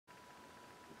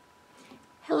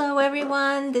Hello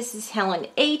everyone, this is Helen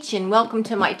H. and welcome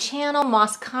to my channel,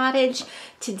 Moss Cottage.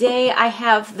 Today I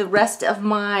have the rest of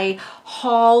my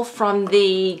haul from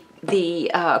the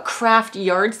craft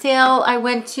yard sale I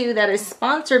went to that is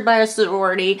sponsored by a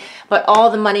sorority, but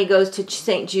all the money goes to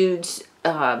St. Jude's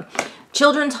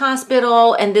Children's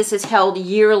Hospital, and this is held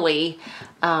yearly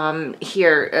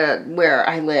here where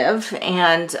I live.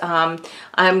 And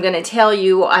I'm going to tell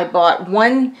you, I bought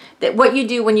one, that what you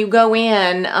do when you go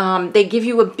in, they give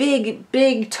you a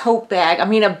big tote bag. I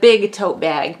mean a big tote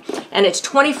bag, and it's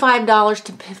 $25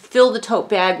 to fill the tote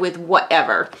bag with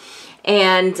whatever.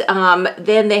 And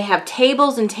then they have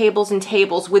tables and tables and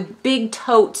tables with big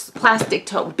totes,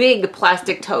 big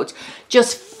plastic totes,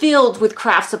 just filled with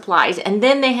craft supplies. And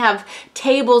then they have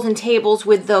tables and tables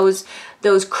with those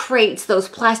crates, those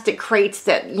plastic crates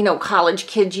that, you know, college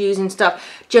kids use and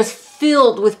stuff, just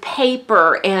filled with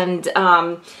paper and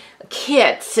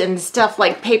kits and stuff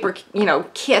like paper, you know,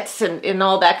 kits and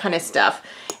all that kind of stuff.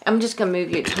 I'm just gonna move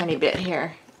you a tiny bit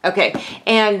here. Okay,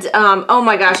 and oh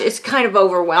my gosh, it's kind of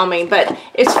overwhelming, but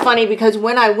it's funny because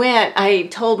when I went, I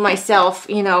told myself,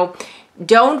 you know,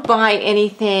 don't buy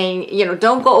anything, you know,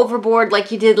 don't go overboard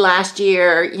like you did last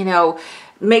year, you know,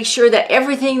 make sure that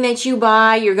everything that you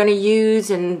buy you're going to use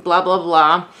and blah, blah,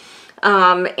 blah.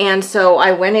 And so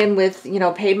I went in with, you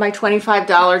know, paid my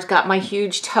 $25, got my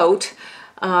huge tote,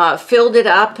 filled it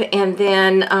up, and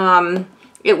then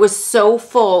it was so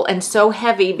full and so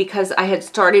heavy because I had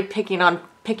started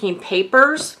picking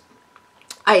papers.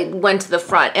 I went to the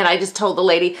front and I just told the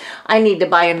lady, I need to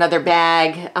buy another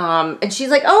bag. And she's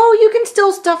like, oh, you can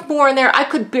still stuff more in there. I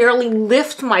could barely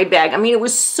lift my bag. I mean, it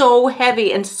was so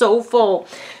heavy and so full.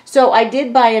 So I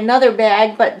did buy another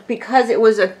bag, but because it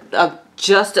was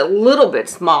just a little bit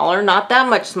smaller, not that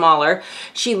much smaller,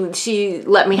 she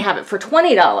let me have it for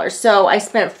 $20. So I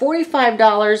spent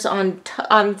 $45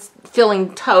 on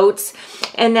filling totes.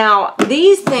 And now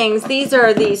these things, these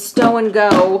are these stow and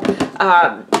go.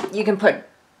 You can put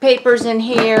papers in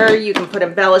here, you can put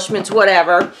embellishments,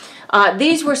 whatever.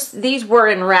 These were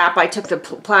in wrap. I took the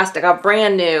plastic off,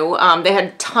 brand new. They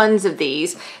had tons of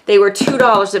these. They were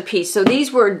 $2 a piece, so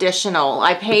these were additional.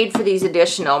 I paid for these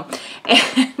additional,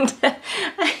 and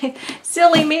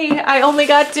silly me, I only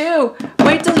got two.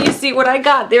 Wait till you see what I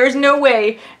got. There's no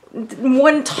way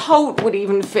one tote would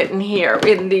even fit in here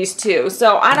in these two.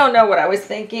 So I don't know what I was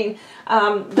thinking.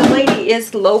 The lady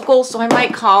is local, so I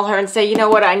might call her and say, you know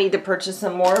what, I need to purchase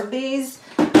some more of these.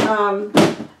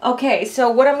 Okay, so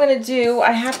what I'm going to do,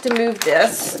 I have to move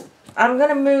this. I'm going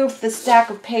to move the stack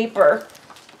of paper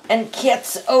and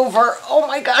kits over. Oh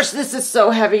my gosh, this is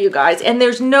so heavy, you guys. And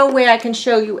there's no way I can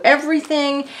show you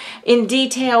everything in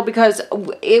detail because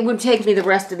it would take me the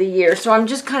rest of the year. So I'm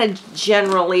just kind of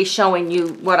generally showing you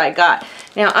what I got.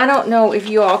 Now, I don't know if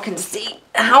you all can see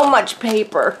how much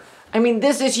paper. I mean,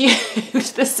 this is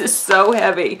huge. This is so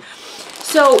heavy.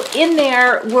 So in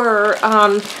there were,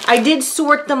 I did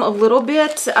sort them a little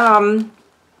bit.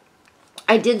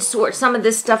 I did sort some of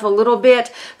this stuff a little bit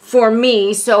for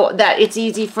me so that it's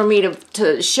easy for me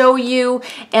to show you.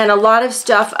 And a lot of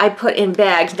stuff I put in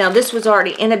bags. Now this was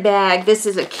already in a bag. This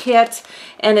is a kit,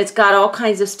 and it's got all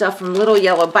kinds of stuff from Little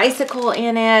Yellow Bicycle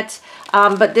in it.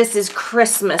 But this is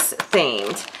Christmas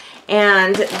themed.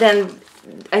 And then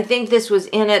I think this was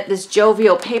in it, this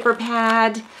Jovial paper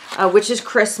pad, which is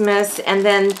Christmas. And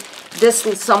then this,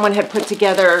 someone had put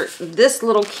together this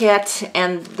little kit,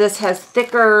 and this has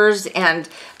stickers and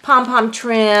pom-pom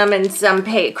trim and some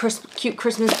cute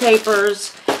Christmas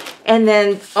papers. And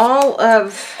then all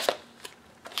of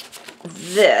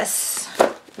this.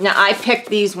 Now I picked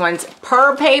these ones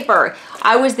per paper.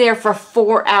 I was there for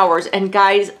 4 hours, and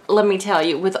guys, let me tell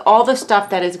you, with all the stuff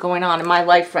that is going on in my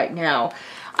life right now,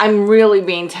 I'm really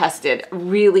being tested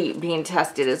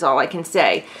is all I can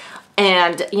say.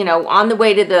 And, you know, on the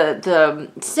way to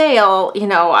the sale, you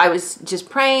know, I was just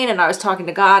praying and I was talking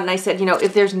to God, and I said, you know,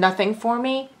 if there's nothing for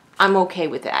me, I'm okay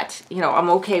with that. You know, I'm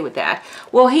okay with that.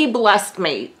 Well, he blessed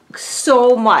me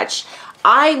so much.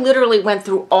 I literally went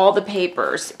through all the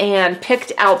papers and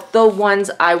picked out the ones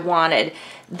I wanted.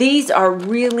 These are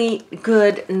really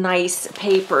good, nice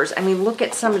papers. I mean, look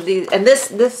at some of these. And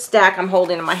this stack I'm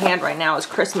holding in my hand right now is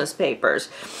Christmas papers.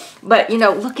 But, you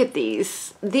know, look at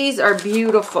these. These are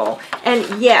beautiful.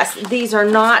 And yes, these are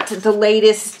not the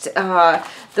latest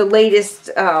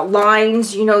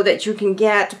lines, you know, that you can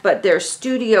get. But they're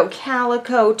Studio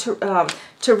Calico,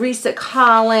 Teresa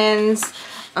Collins,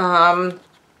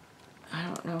 I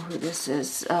don't know who this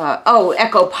is. Oh,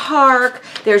 Echo Park.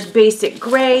 There's Basic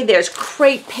Gray. There's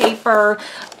crepe paper.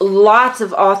 Lots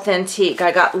of authentic.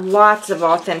 I got lots of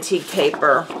authentic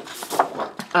paper.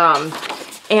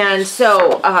 And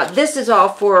so this is all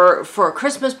for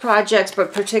Christmas projects,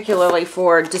 but particularly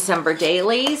for December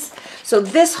dailies. So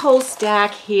this whole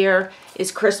stack here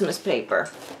is Christmas paper.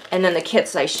 And then the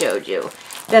kits I showed you.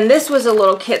 Then this was a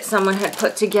little kit someone had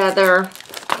put together.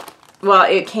 Well,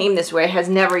 it came this way. It has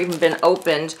never even been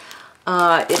opened.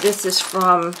 This is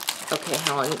from, okay,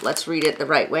 Helen, let's read it the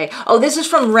right way. Oh, this is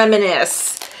from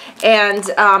Reminisce. And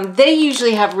they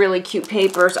usually have really cute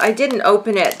papers. I didn't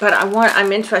open it, but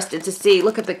I'm interested to see,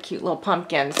 look at the cute little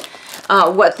pumpkins,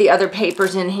 what the other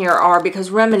papers in here are,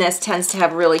 because Reminisce tends to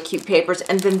have really cute papers.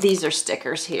 And then these are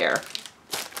stickers here.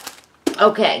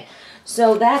 Okay,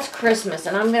 so that's Christmas,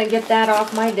 and I'm going to get that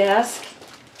off my desk.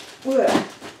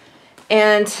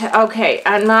 And, okay,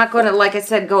 I'm not going to, like I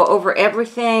said, go over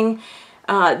everything.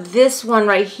 This one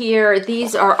right here,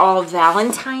 these are all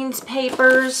Valentine's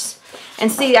papers.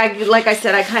 And see, like I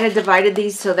said, I kind of divided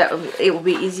these so that it will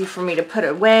be easy for me to put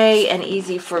away and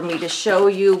easy for me to show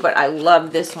you. But I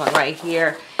love this one right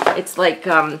here. It's like,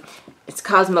 it's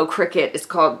Cosmo Cricket. It's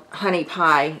called Honey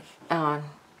Pie.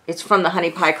 It's from the Honey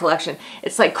Pie collection.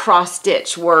 It's like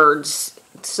cross-stitch words.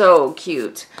 So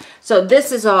cute. So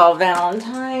this is all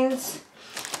Valentine's.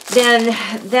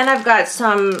 Then I've got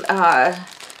some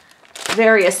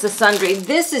various sundry.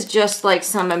 This is just like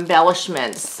some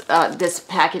embellishments, this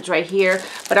package right here.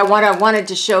 But what I wanted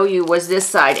to show you was this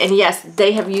side. And yes,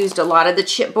 they have used a lot of the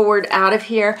chipboard out of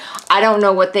here. I don't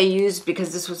know what they used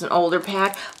because this was an older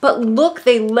pack. But look,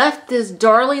 they left this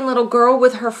darling little girl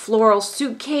with her floral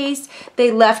suitcase.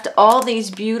 They left all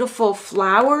these beautiful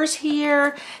flowers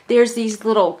here. There's these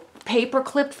little paper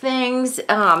clip things.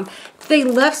 They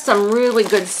left some really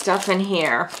good stuff in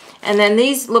here. And then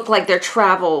these look like they're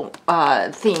travel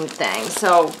themed things.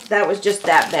 So that was just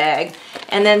that bag.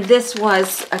 And then this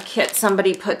was a kit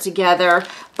somebody put together.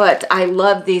 But I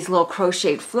love these little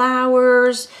crocheted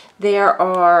flowers. There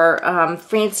are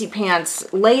Fancy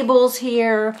Pants labels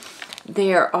here.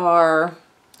 There are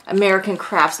American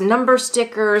Crafts number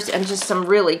stickers and just some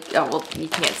really, oh, well, you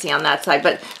can't see on that side,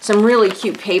 but some really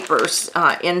cute papers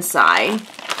inside.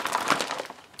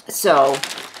 So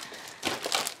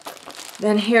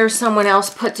then here's someone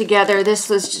else put together. This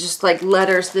was just like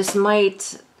letters. This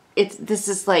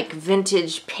is like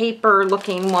vintage paper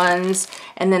looking ones.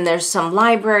 And then there's some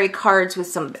library cards with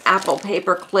some Apple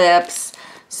paper clips,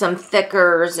 some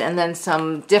thickers, and then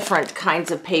some different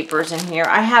kinds of papers in here.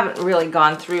 I haven't really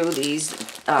gone through these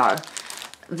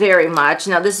very much.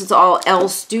 Now this is all L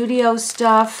Studio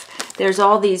stuff. There's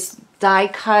all these die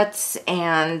cuts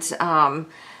and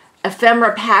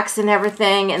ephemera packs and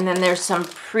everything, and then there's some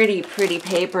pretty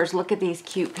papers. Look at these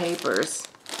cute papers.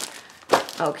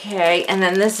 Okay, and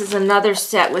then this is another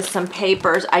set with some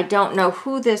papers. I don't know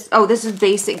who this, oh, this is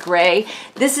Basic Gray.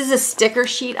 This is a sticker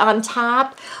sheet on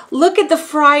top. Look at the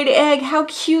fried egg. How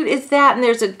cute is that? And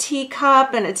there's a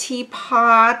teacup and a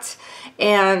teapot.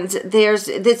 And there's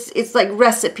this, it's like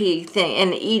recipe thing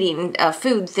and eating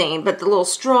food thing, but the little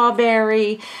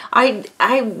strawberry,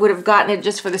 I would have gotten it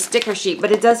just for the sticker sheet,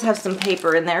 but it does have some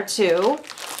paper in there too.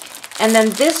 And then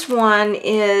this one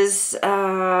is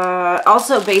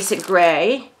also Basic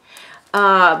Gray,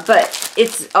 but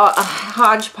it's a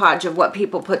hodgepodge of what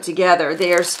people put together.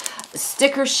 There's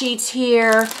sticker sheets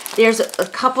here. There's a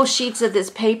couple sheets of this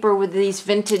paper with these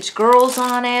vintage girls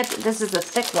on it. This is a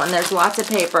thick one. There's lots of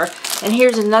paper. And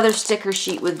here's another sticker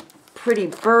sheet with pretty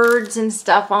birds and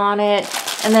stuff on it.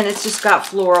 And then it's just got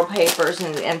floral papers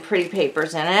and pretty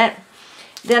papers in it.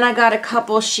 Then I got a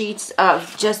couple sheets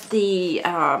of just the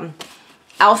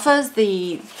alphas,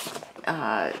 the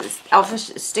alpha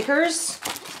stickers.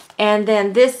 And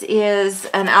then this is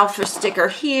an alpha sticker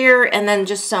here, and then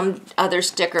just some other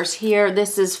stickers here.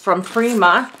 This is from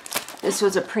Prima. This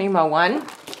was a Prima one.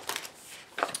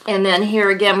 And then here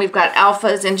again, we've got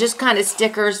alphas and just kind of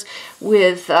stickers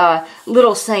with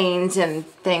little sayings and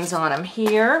things on them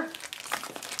here.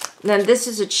 Then this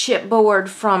is a chipboard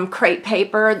from Crate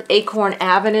Paper, Acorn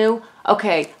Avenue.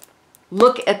 Okay,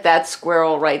 look at that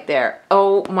squirrel right there.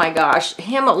 Oh my gosh,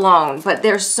 him alone. But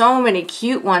there's so many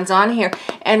cute ones on here.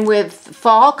 And with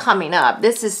fall coming up,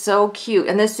 this is so cute.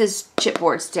 And this is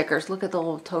chipboard stickers. Look at the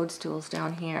little toadstools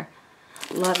down here.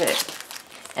 Love it.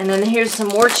 And then here's some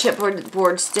more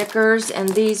chipboard stickers. And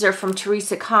these are from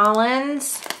Teresa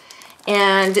Collins.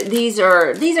 And these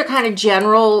are kind of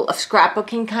general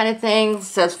scrapbooking kind of things. It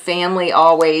says family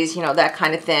always, you know, that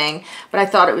kind of thing. But I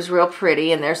thought it was real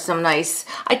pretty, and there's some nice,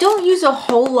 I don't use a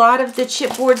whole lot of the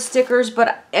chipboard stickers,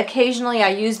 but occasionally I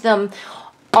use them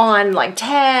on like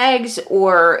tags,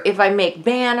 or if I make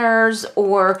banners,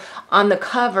 or on the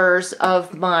covers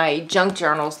of my junk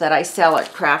journals that I sell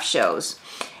at craft shows.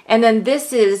 And then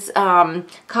this is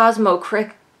Cosmo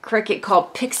Cricut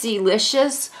called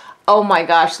Pixie-licious. Oh my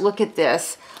gosh, look at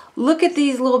this. Look at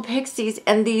these little pixies,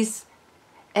 and these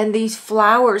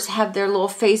flowers have their little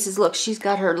faces. Look, she's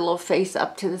got her little face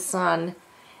up to the sun.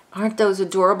 Aren't those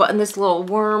adorable? And this little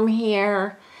worm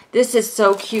here. This is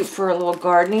so cute for a little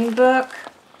gardening book.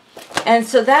 And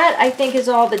so that, I think, is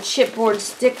all the chipboard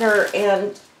sticker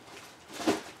and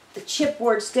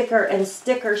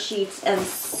sticker sheets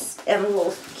and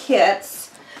little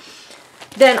kits.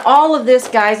 Then all of this,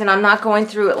 guys, and I'm not going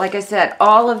through it, like I said,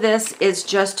 all of this is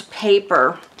just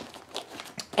paper.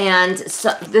 And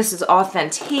so this is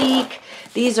authentique.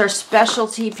 These are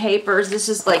specialty papers. This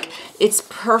is like, it's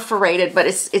perforated, but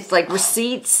it's like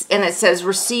receipts, and it says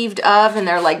received of, and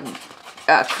they're like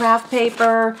craft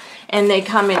paper, and they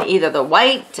come in either the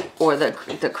white or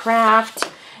the craft.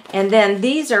 And then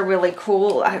these are really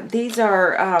cool. These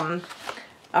are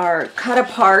cut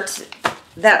apart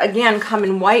that, again, come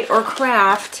in white or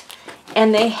craft,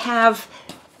 and they have,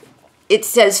 it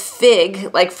says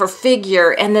fig, like for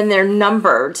figure, and then they're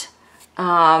numbered.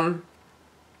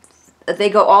 They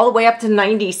go all the way up to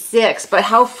 96, but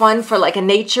how fun for like a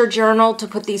nature journal to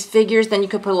put these figures. Then you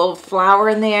could put a little flower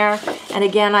in there. And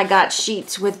again, I got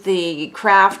sheets with the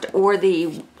craft or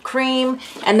the cream,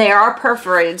 and they are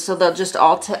perforated, so they'll just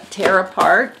all tear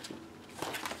apart.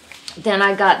 Then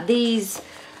I got these.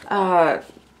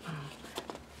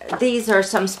 These are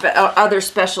some other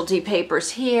specialty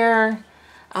papers here.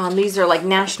 These are like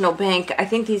National Bank. I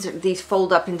think these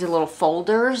fold up into little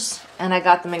folders, and I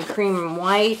got them in cream and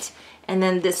white. And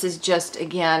then this is just,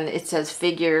 again, it says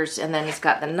figures, and then it's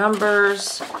got the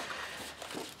numbers.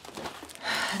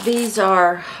 These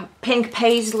are pink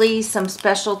paisley, some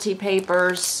specialty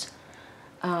papers.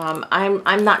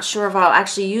 I'm not sure if I'll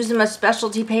actually use them as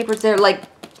specialty papers. They're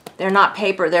not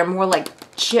paper. They're more like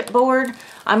chipboard.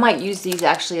 I might use these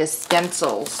actually as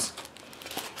stencils.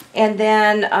 And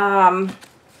then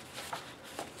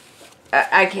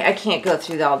I can't go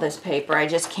through all this paper. I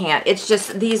just can't. It's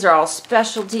just, these are all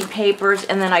specialty papers.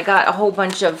 And then I got a whole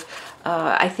bunch of,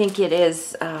 I think it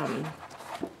is,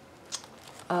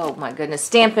 oh my goodness,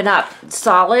 Stampin' Up!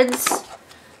 Solid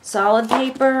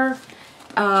paper.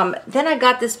 Then I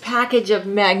got this package of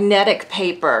magnetic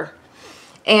paper.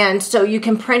 And so you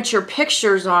can print your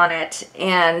pictures on it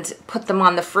and put them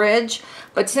on the fridge.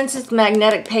 But since it's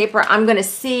magnetic paper, I'm going to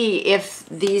see if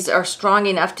these are strong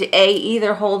enough to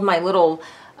either hold my little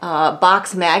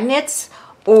box magnets,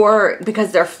 or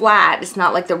because they're flat, it's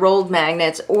not like the rolled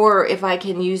magnets, or if I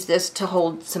can use this to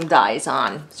hold some dies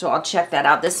on. So I'll check that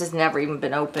out. This has never even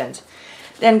been opened.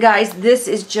 Then guys, this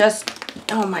is just,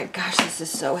 oh my gosh, this is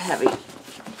so heavy.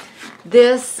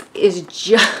 This is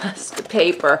just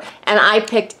paper, and I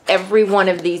picked every one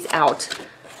of these out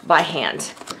by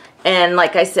hand. And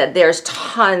like I said, there's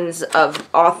tons of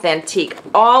authentic.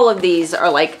 All of these are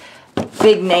like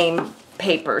big name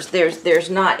papers.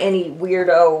 There's not any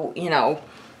weirdo, you know,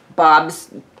 Bob's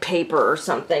paper or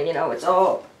something. You know, it's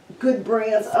all good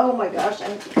brands. Oh my gosh,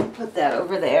 I can put that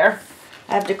over there.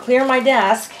 I have to clear my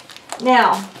desk.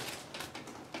 Now,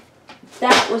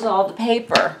 that was all the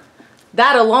paper.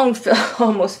 That alone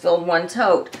almost filled one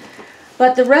tote.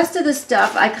 But the rest of the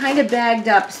stuff I kind of bagged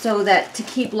up so that to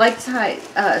keep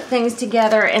things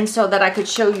together, and so that I could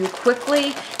show you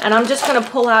quickly. And I'm just going to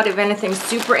pull out if anything's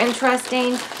super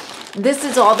interesting. This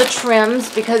is all the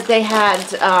trims, because they had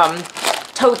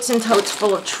totes and totes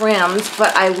full of trims.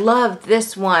 But I love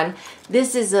this one.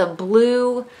 This is a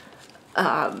blue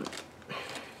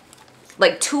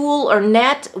like tulle or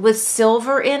net with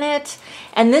silver in it.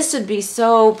 And this would be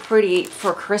so pretty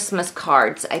for Christmas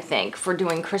cards, I think, for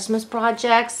doing Christmas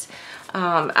projects.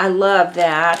 I love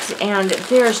that. And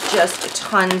there's just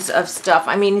tons of stuff.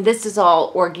 I mean, this is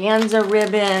all organza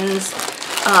ribbons.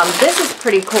 This is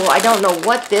pretty cool. I don't know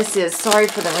what this is. Sorry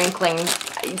for the wrinkling.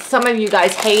 Some of you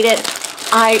guys hate it.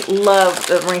 I love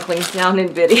the wrinkling sound in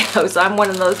videos. I'm one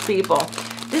of those people.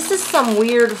 This is some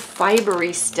weird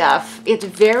fibery stuff. It's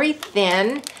very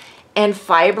thin and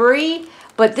fibery,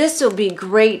 but this will be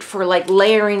great for like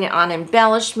layering it on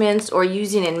embellishments or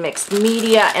using in mixed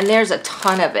media. And there's a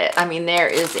ton of it. I mean, there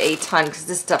is a ton, because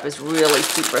this stuff is really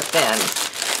super thin.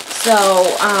 So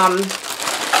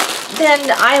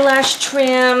then eyelash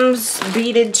trims,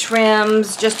 beaded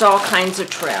trims, just all kinds of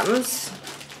trims.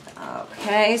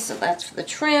 Okay, so that's for the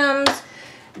trims.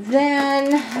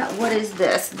 Then, what is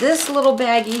this? This little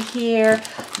baggie here.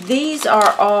 These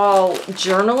are all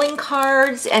journaling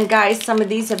cards. And guys, some of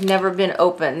these have never been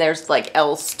opened. There's like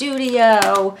El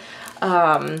Studio.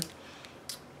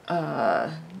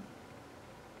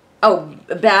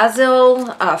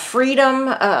 Basil,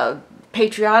 Freedom,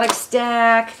 Patriotic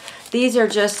Stack. These are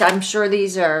just, I'm sure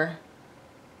these are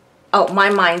oh, My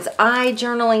Mind's Eye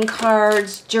journaling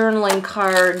cards, journaling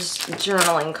cards,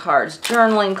 journaling cards,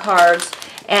 journaling cards,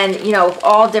 and, you know,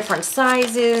 all different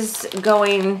sizes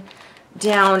going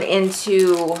down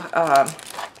into,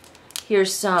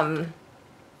 here's some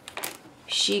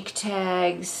chic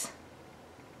tags,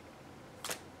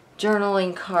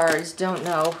 journaling cards, don't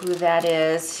know who that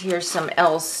is. Here's some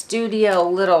L Studio,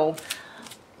 little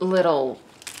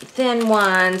thin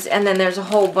ones, and then there's a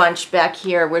whole bunch back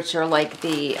here which are like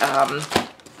the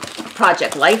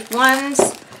Project Life ones.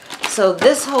 So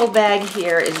this whole bag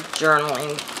here is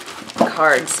journaling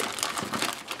cards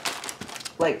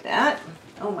like that.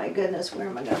 Oh my goodness, where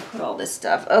am I going to put all this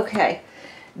stuff? Okay,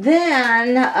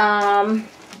 then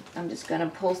I'm just going to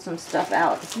pull some stuff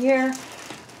out here.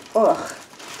 Ugh,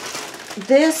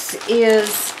 this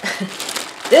is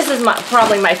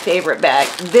probably my favorite bag.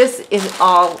 This is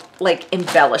all like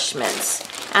embellishments,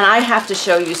 and I have to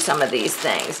show you some of these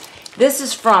things. This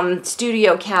is from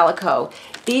Studio Calico.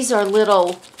 These are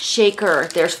little shaker.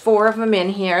 There's 4 of them in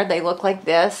here. They look like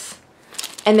this,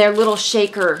 and they're little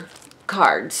shaker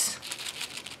cards.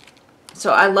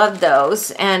 So I love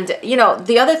those. And, you know,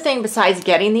 the other thing besides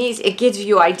getting these, it gives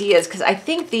you ideas, because I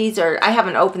think these are, I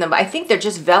haven't opened them, but I think they're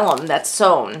just vellum that's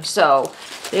sewn. So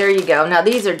there you go. Now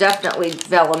these are definitely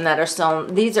vellum that are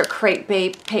sewn. These are crepe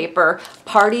paper,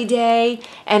 Party Day.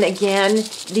 And again,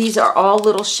 these are all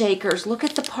little shakers. Look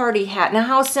at the party hat. Now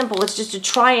how simple. It's just a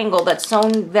triangle that's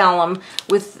sewn vellum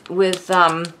with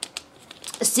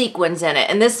sequins in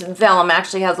it. And this vellum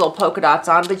actually has little polka dots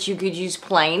on, but you could use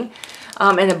plain.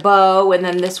 And a bow, and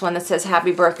then this one that says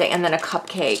happy birthday, and then a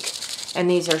cupcake. And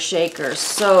these are shakers.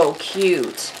 So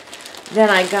cute.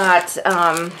 Then I got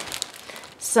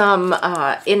some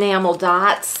enamel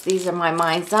dots. These are My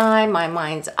Mind's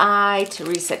Eye,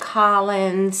 Teresa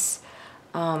Collins,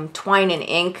 Twine and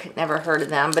Ink. Never heard of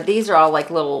them, but these are all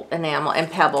like little enamel, and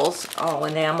pebbles, all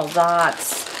enamel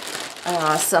dots.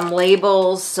 Some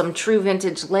labels, some true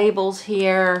vintage labels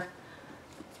here.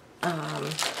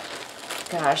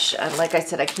 Gosh, like I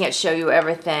said, I can't show you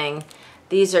everything.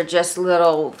 These are just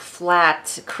little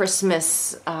flat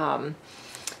Christmas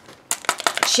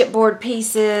chipboard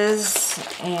pieces,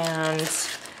 and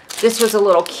this was a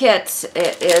little kit.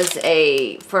 It is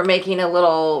for making a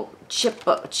little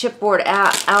chipboard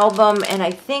album, and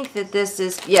I think that this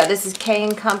is, yeah, this is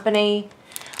K & Company,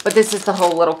 but this is the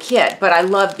whole little kit. But I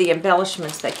love the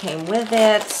embellishments that came with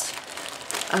it.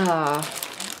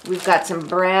 We've got some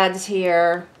brads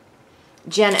here.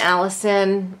 Jen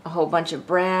Allison, a whole bunch of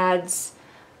brads,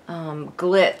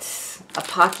 glitz,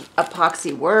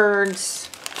 epoxy words,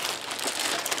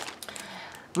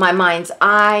 My Mind's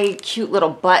Eye, cute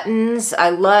little buttons. I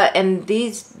love, and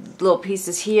these little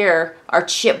pieces here are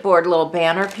chipboard little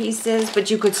banner pieces,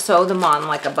 but you could sew them on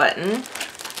like a button.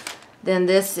 Then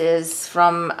this is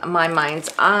from My Mind's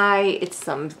Eye. It's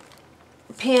some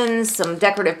pins, some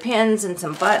decorative pins, and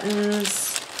some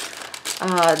buttons.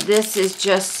 This is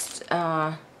just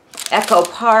Echo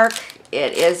Park.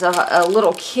 It is a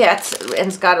little kit, and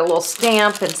it's got a little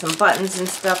stamp and some buttons and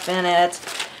stuff in it.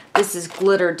 This is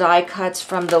glitter die cuts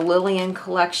from the Lillian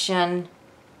collection.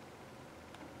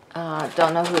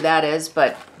 Don't know who that is,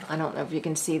 but I don't know if you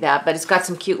can see that, but it's got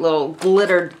some cute little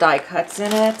glitter die cuts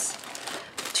in it.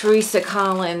 Teresa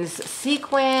Collins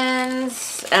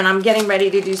sequins, and I'm getting ready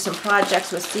to do some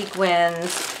projects with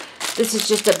sequins. This is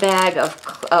just a bag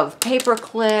of paper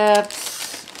clips.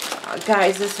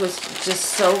 Guys, this was just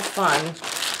so fun.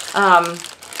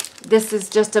 This is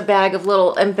just a bag of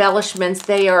little embellishments.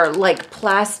 They are like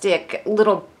plastic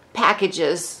little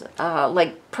packages,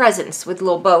 like presents with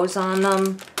little bows on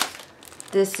them.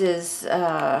 This is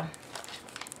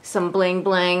some bling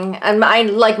bling. And I,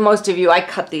 like most of you, I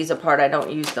cut these apart. I don't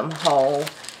use them whole.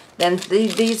 Then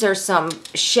these are some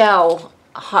shell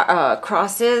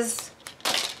crosses.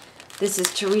 This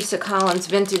is Teresa Collins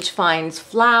Vintage Finds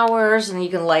Flowers, and you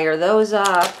can layer those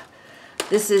up.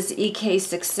 This is EK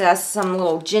Success, some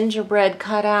little gingerbread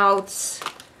cutouts.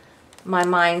 My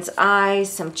Mind's Eye,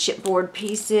 some chipboard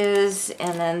pieces,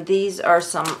 and then these are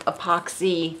some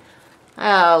epoxy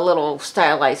little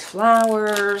stylized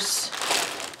flowers.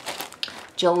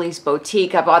 Jolie's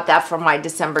Boutique, I bought that from my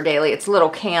December daily. It's little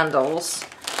candles.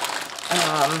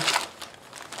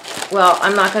 Well,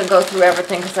 I'm not going to go through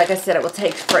everything because, like I said, it will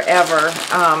take forever.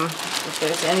 If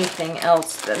there's anything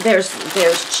else, there's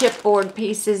chipboard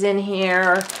pieces in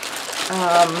here.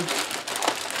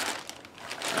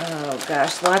 Oh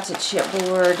gosh, lots of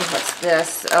chipboard. What's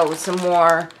this? Oh, some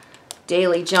more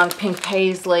Daily Junk Pink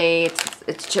Paisley.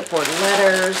 It's chipboard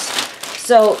letters.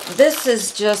 So this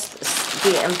is just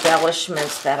the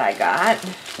embellishments that I got.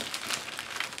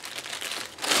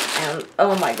 And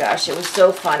oh my gosh, it was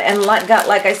so fun. And like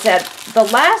I said, the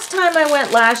last time I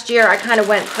went last year, I kind of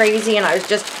went crazy and I was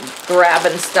just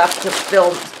grabbing stuff to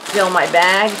fill my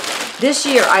bag. This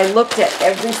year, I looked at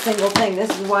every single thing. This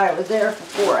is why I was there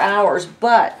for 4 hours,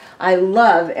 but I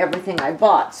love everything I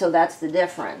bought, so that's the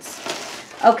difference.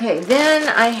 Okay, then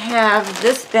I have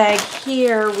this bag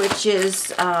here, which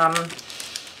is, why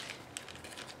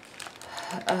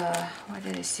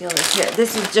did I seal this here?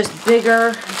 This is just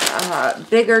bigger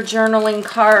journaling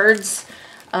cards,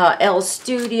 L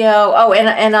Studio, oh,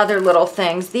 and other little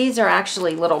things. These are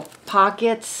actually little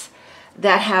pockets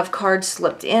that have cards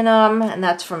slipped in them, and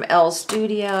that's from L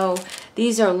Studio.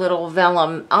 These are little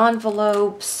vellum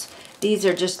envelopes. These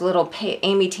are just little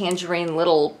Amy Tangerine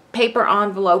little paper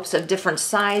envelopes of different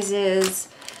sizes.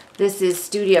 This is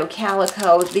Studio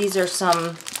Calico. These are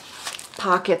some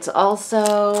pockets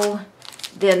also.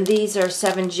 Then these are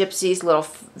Seven Gypsies, not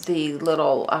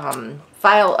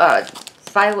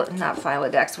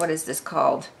Filodex, what is this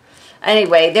called?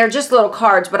 Anyway, they're just little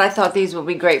cards, but I thought these would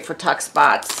be great for tuck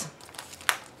spots.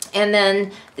 And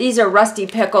then these are Rusty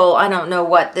Pickle. I don't know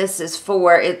what this is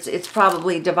for. It's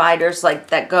probably dividers like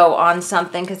that go on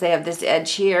something because they have this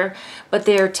edge here. But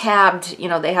they're tabbed, you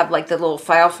know, they have like the little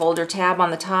file folder tab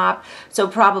on the top. So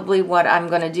probably what I'm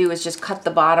going to do is just cut the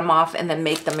bottom off and then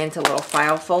make them into little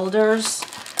file folders.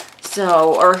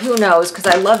 So, or who knows, because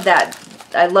I love that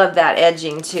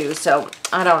edging too. So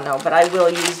I don't know, but I will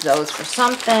use those for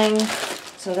something.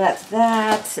 So that's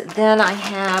that. Then I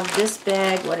have this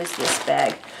bag. What is this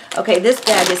bag? Okay, this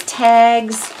bag is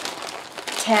tags.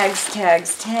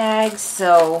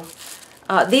 So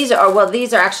these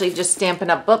are actually just Stampin'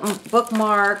 Up!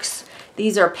 Bookmarks.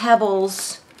 These are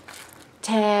Pebbles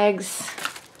tags.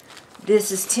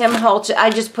 This is Tim Holtz. I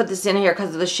just put this in here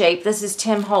because of the shape. This is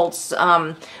Tim Holtz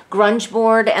grunge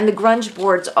board, and the grunge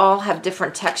boards all have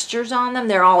different textures on them.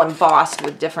 They're all embossed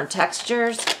with different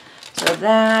textures. So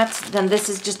that. Then this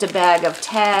is just a bag of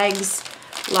tags.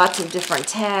 Lots of different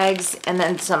tags, and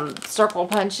then some circle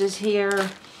punches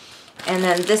here. And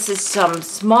then this is some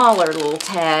smaller little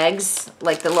tags,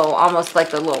 like the little, almost like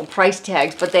the little price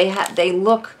tags, but they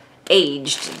look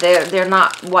aged. They're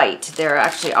not white. They're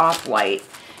actually off-white.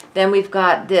 Then we've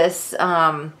got this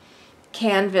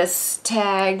canvas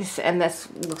tags, and this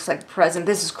looks like a present.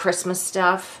 This is Christmas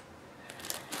stuff.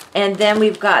 And then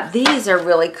we've got, these are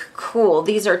really cool.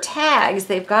 These are tags.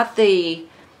 They've got the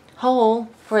hole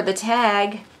for the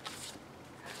tag,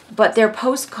 but they're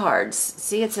postcards.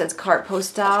 See, it says carte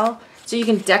postale. So you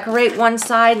can decorate one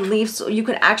side, leave, so you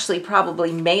can actually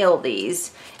probably mail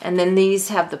these. And then these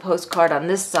have the postcard on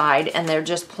this side, and they're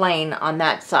just plain on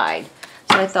that side.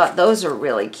 So I thought those are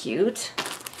really cute.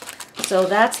 So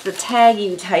that's the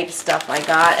taggy type stuff I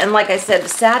got. And like I said,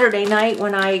 Saturday night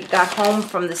when I got home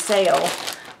from the sale,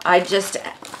 I just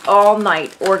all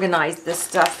night organized this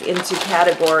stuff into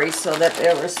categories so that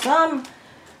there was some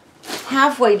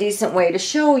halfway decent way to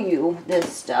show you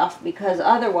this stuff, because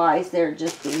otherwise there'd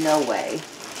just be no way.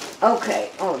 Okay,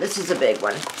 oh, this is a big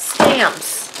one. Stamps.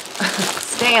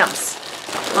 Stamps.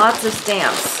 Lots of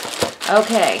stamps.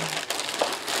 Okay.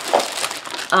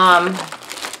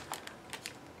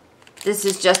 This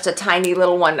is just a tiny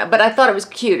little one, but I thought it was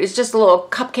cute. It's just little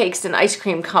cupcakes and ice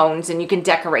cream cones, and you can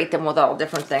decorate them with all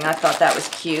different things. I thought that was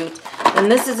cute.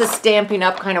 And this is a Stampin'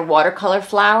 Up! Kind of watercolor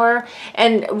flower.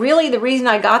 And really the reason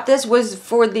I got this was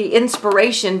for the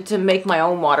inspiration to make my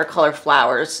own watercolor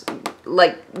flowers,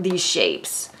 like these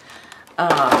shapes.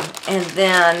 And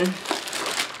then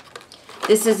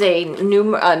this is a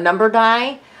new number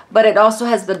die. But it also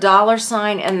has the dollar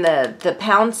sign and the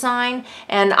pound sign.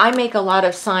 And I make a lot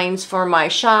of signs for my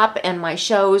shop and my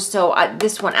shows. So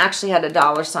this one actually had a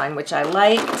dollar sign, which I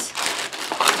liked.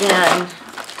 Then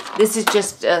this is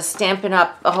just Stampin'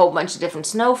 Up! A whole bunch of different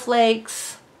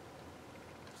snowflakes.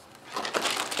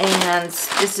 And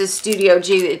this is Studio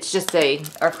G. It's just a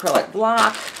acrylic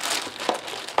block.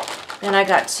 Then I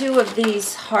got 2 of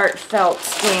these heartfelt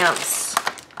stamps.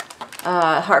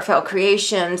 Heartfelt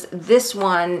Creations. This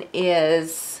one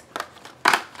is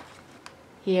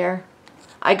here.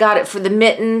 I got it for the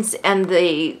mittens and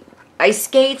the ice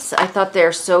skates. I thought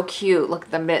they're so cute. Look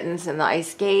at the mittens and the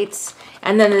ice skates.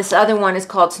 And then this other one is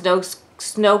called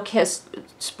Snow Kissed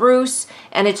Spruce,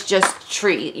 and it's just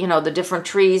tree, you know, the different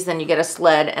trees. Then you get a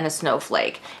sled and a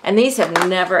snowflake. And these have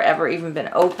never ever even been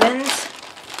opened.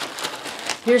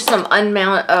 Here's some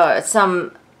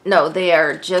no, they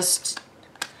are just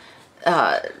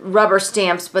rubber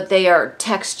stamps, but they are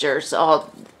textures,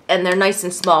 and they're nice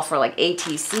and small for like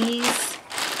ATCs.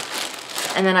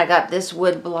 And then I got this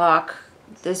wood block.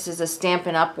 This is a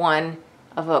Stampin' Up! One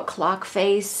of a clock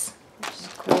face, which is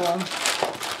cool.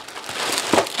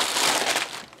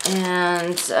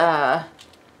 and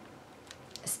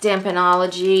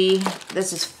Stampinology.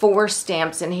 This is 4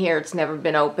 stamps in here. It's never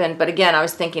been opened. But again, I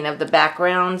was thinking of the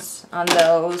backgrounds on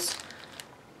those.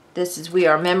 This is We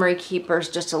Are Memory Keepers,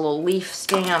 just a little leaf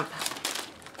stamp.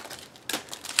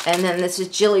 And then this is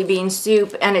Jilly Bean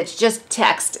Soup, and it's just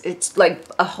text. It's like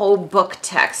a whole book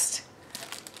text.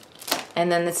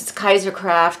 And then this is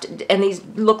Kaisercraft, and these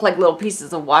look like little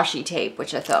pieces of washi tape,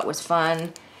 which I thought was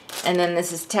fun. And then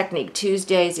this is Technique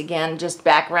Tuesdays, again, just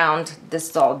background. This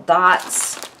is all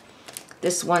dots.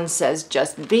 This one says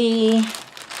Just Be.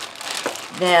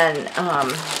 Then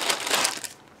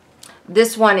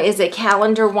this one is a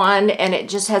calendar one, and it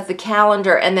just has the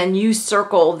calendar, and then you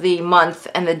circle the month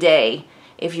and the day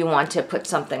if you want to put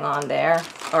something on there,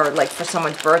 or like for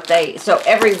someone's birthday. So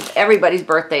everybody's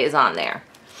birthday is on there.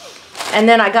 And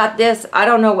then I got this. I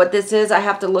don't know what this is. I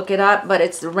have to look it up, but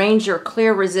it's the Ranger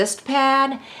Clear Resist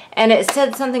Pad, and it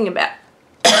said something about,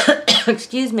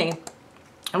 excuse me,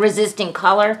 resisting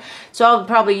color. So I'll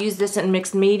probably use this in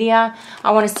mixed media.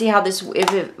 I want to see how this,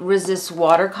 if it resists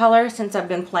watercolor, since I've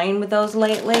been playing with those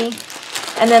lately.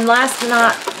 And then last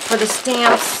not for the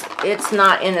stamps, it's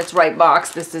not in its right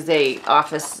box. This is a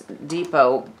Office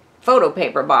Depot photo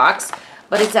paper box,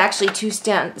 but it's actually two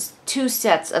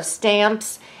sets of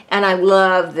stamps. And I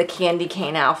love the candy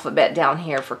cane alphabet down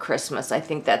here for Christmas. I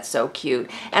think that's so cute.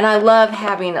 And I love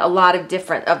having a lot of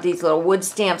different of these little wood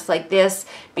stamps like this,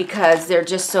 because they're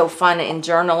just so fun in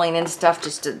journaling and stuff,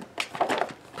 just to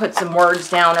put some words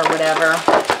down or whatever.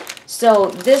 So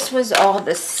this was all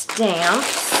the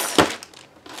stamps.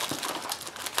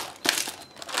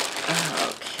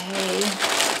 Okay.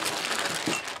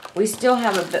 We still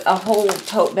have a whole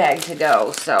tote bag to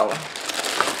go, so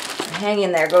hang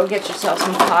in there. Go get yourself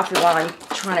some coffee while I'm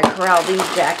trying to corral these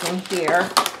back in here.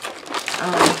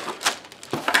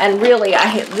 And really,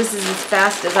 this is as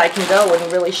fast as I can go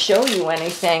and really show you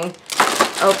anything.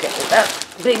 Okay, that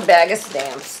big bag of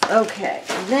stamps. Okay,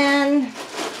 then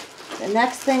the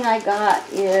next thing I got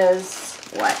is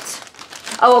what?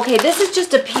 Oh, okay, this is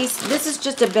just a piece. This is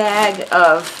just a bag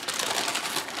of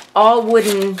all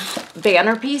wooden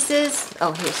banner pieces.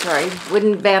 Oh, here, sorry,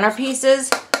 wooden banner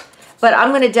pieces. But I'm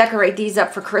going to decorate these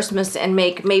up for Christmas and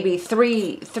make maybe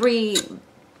three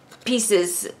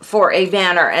pieces for a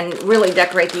banner, and really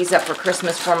decorate these up for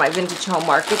Christmas for my Vintage Home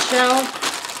Market show.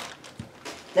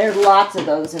 There's lots of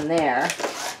those in there.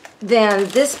 Then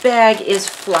this bag is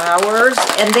flowers,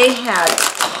 and they had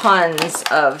tons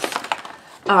of...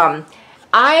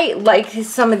 I like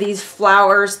some of these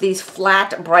flowers, these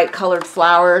flat, bright colored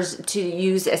flowers, to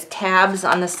use as tabs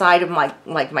on the side of my,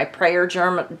 like my prayer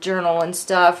journal and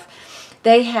stuff.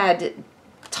 They had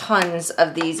tons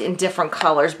of these in different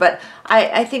colors, but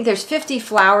I think there's 50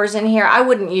 flowers in here. I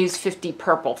wouldn't use 50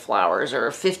 purple flowers or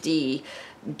 50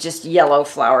 just yellow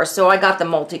flowers, so I got the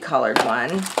multicolored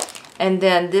one. And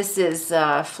then this is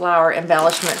flower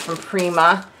embellishment from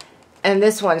Prima. And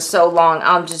this one's so long,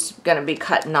 I'm just going to be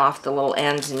cutting off the little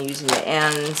ends and using the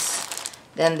ends.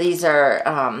 Then these are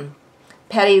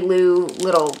Petty Lou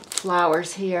little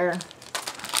flowers here.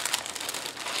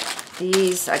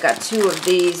 These, I got 2 of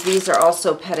these. These are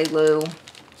also Petty Lou.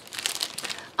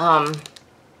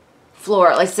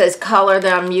 Floral. It says color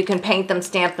them. You can paint them,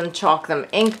 stamp them, chalk them,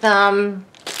 ink them.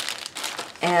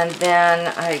 And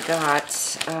then I got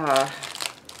some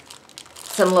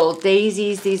little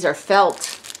daisies. These are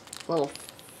little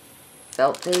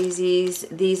felt daisies.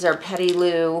 These are Petty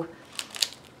Lou.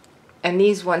 And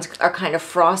these ones are kind of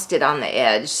frosted on the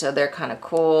edge, so they're kind of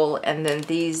cool. And then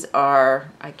these are,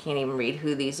 I can't even read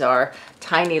who these are,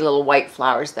 tiny little white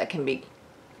flowers that can be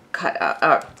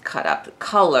colored,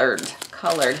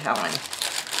 Helen.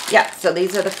 Yeah, so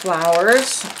these are the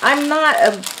flowers. I'm not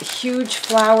a huge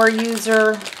flower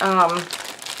user.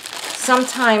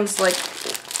 Sometimes, like,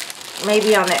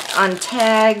 maybe on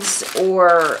tags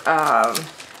or...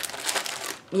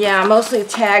 yeah, mostly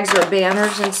tags or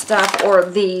banners and stuff, or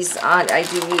these I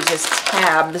do use as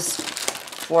tabs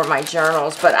for my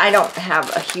journals, but I don't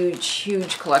have a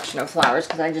huge collection of flowers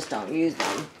because I just don't use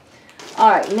them.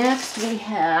 All right, next we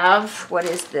have, what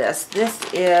is this? This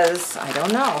is, I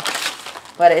don't know,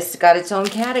 but it's got its own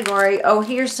category. Oh,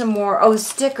 here's some more. Oh,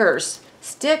 stickers.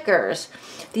 Stickers.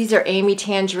 These are Amy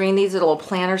Tangerine. These are little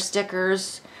planner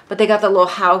stickers, but they got the little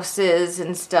houses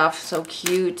and stuff. So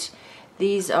cute.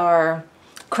 These are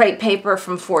crepe paper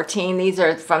from 14. These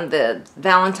are from the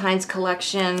Valentine's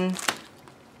collection.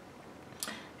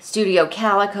 Studio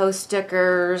Calico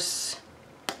stickers.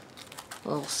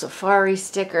 Little safari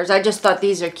stickers. I just thought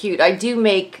these are cute. I do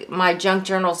make my junk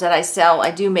journals that I sell.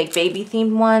 I do make baby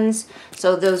themed ones.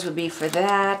 So those would be for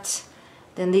that.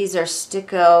 Then these are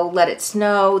Sticko, Let It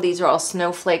Snow. These are all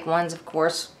snowflake ones, of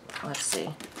course. Let's see.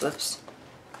 Oops.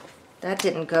 That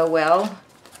didn't go well.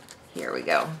 Here we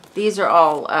go. These are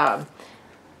all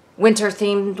winter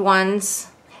themed ones.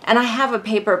 And I have a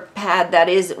paper pad that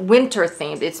is winter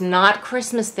themed. It's not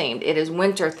Christmas themed. It is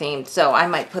winter themed. So I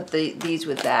might put these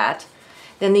with that.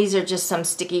 Then these are just some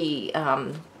sticky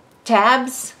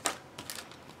tabs.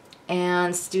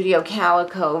 And Studio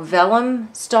Calico vellum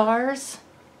stars.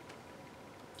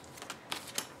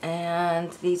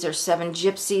 And these are 7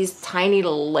 Gypsies tiny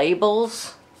little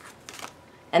labels.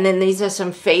 And then these are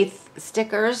some faith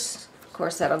stickers. Of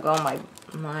course, that'll go on my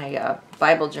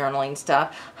Bible journaling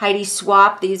stuff. Heidi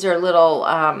Swap. These are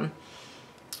little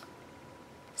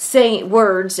saying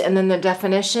words and then the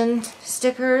definition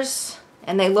stickers.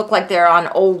 And they look like they're on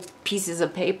old pieces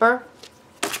of paper.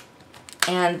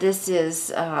 And this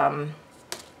is,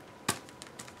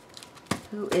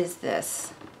 who is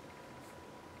this?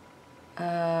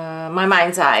 My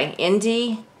Mind's Eye.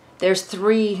 Indie. There's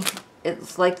 3,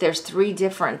 it's like there's 3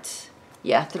 different,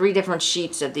 yeah, 3 different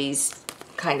sheets of these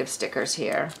kind of stickers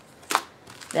here.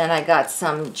 Then I got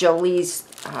some Jolie's,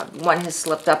 one has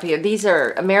slipped up here. These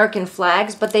are American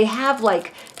flags, but they have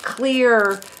like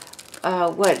clear,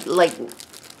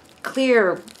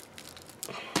 clear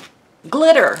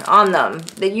glitter on them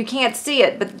that you can't see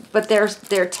it, but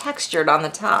they're textured on the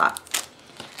top.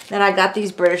 Then I got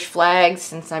these British flags.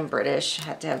 Since I'm British, I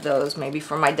had to have those, maybe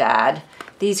for my dad.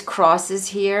 These crosses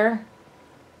here,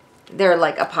 they're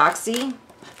like epoxy.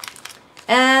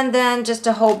 And then just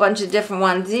a whole bunch of different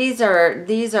ones. These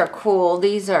are cool.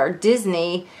 These are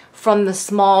Disney from the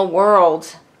Small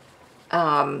World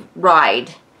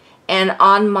ride. And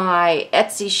on my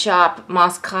Etsy shop,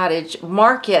 Moss Cottage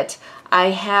Market, I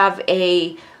have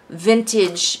a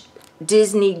vintage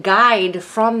Disney guide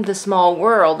from the Small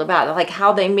World about like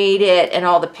how they made it and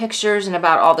all the pictures and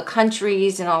about all the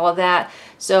countries and all of that.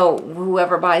 So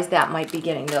whoever buys that might be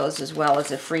getting those as well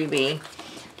as a freebie.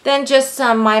 Then just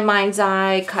some My Mind's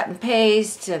Eye cut and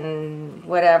paste and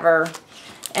whatever.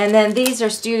 And then these are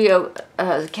Studio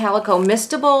Calico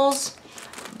Mistables.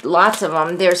 Lots of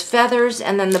them. There's feathers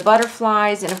and then the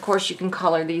butterflies. And of course you can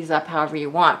color these up however you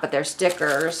want, but they're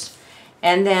stickers.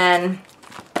 And then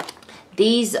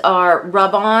these are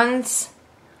rub-ons.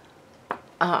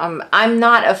 I'm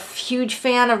not a huge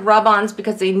fan of rub-ons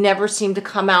because they never seem to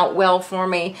come out well for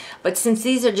me. But since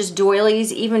these are just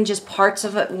doilies, even just parts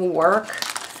of it will work.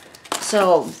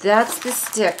 So that's the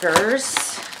stickers.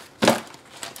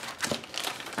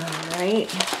 Alright.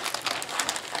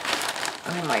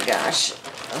 Oh my gosh.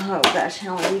 Oh gosh,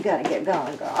 Helen, you gotta get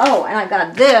going, girl. Oh, and I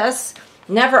got this.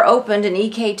 Never opened an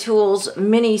EK Tools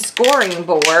mini scoring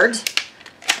board.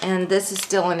 And this is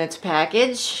still in its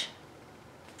package.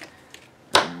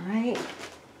 Alright.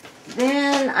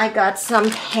 Then I got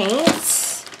some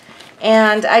paints.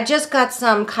 And I just got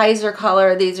some Kaiser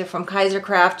color. These are from Kaiser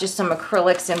Craft. Just some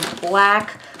acrylics in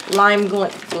black, lime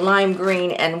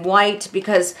green, and white.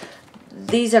 Because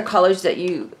these are colors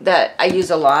that I use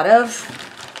a lot of.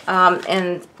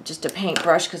 And just a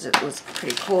paintbrush because it was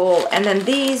pretty cool. And then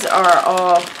these are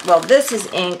all, well, this is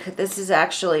ink. This is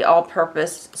actually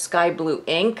all-purpose sky blue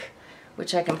ink,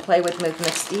 which I can play with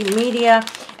mixed media.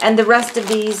 And the rest of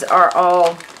these are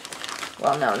all,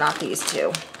 well, no, not these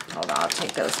two. Hold on, I'll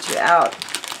take those 2 out.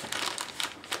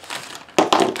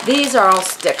 These are all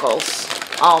Stickles,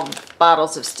 all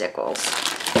bottles of Stickles.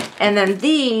 And then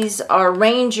these are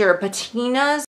Ranger patinas.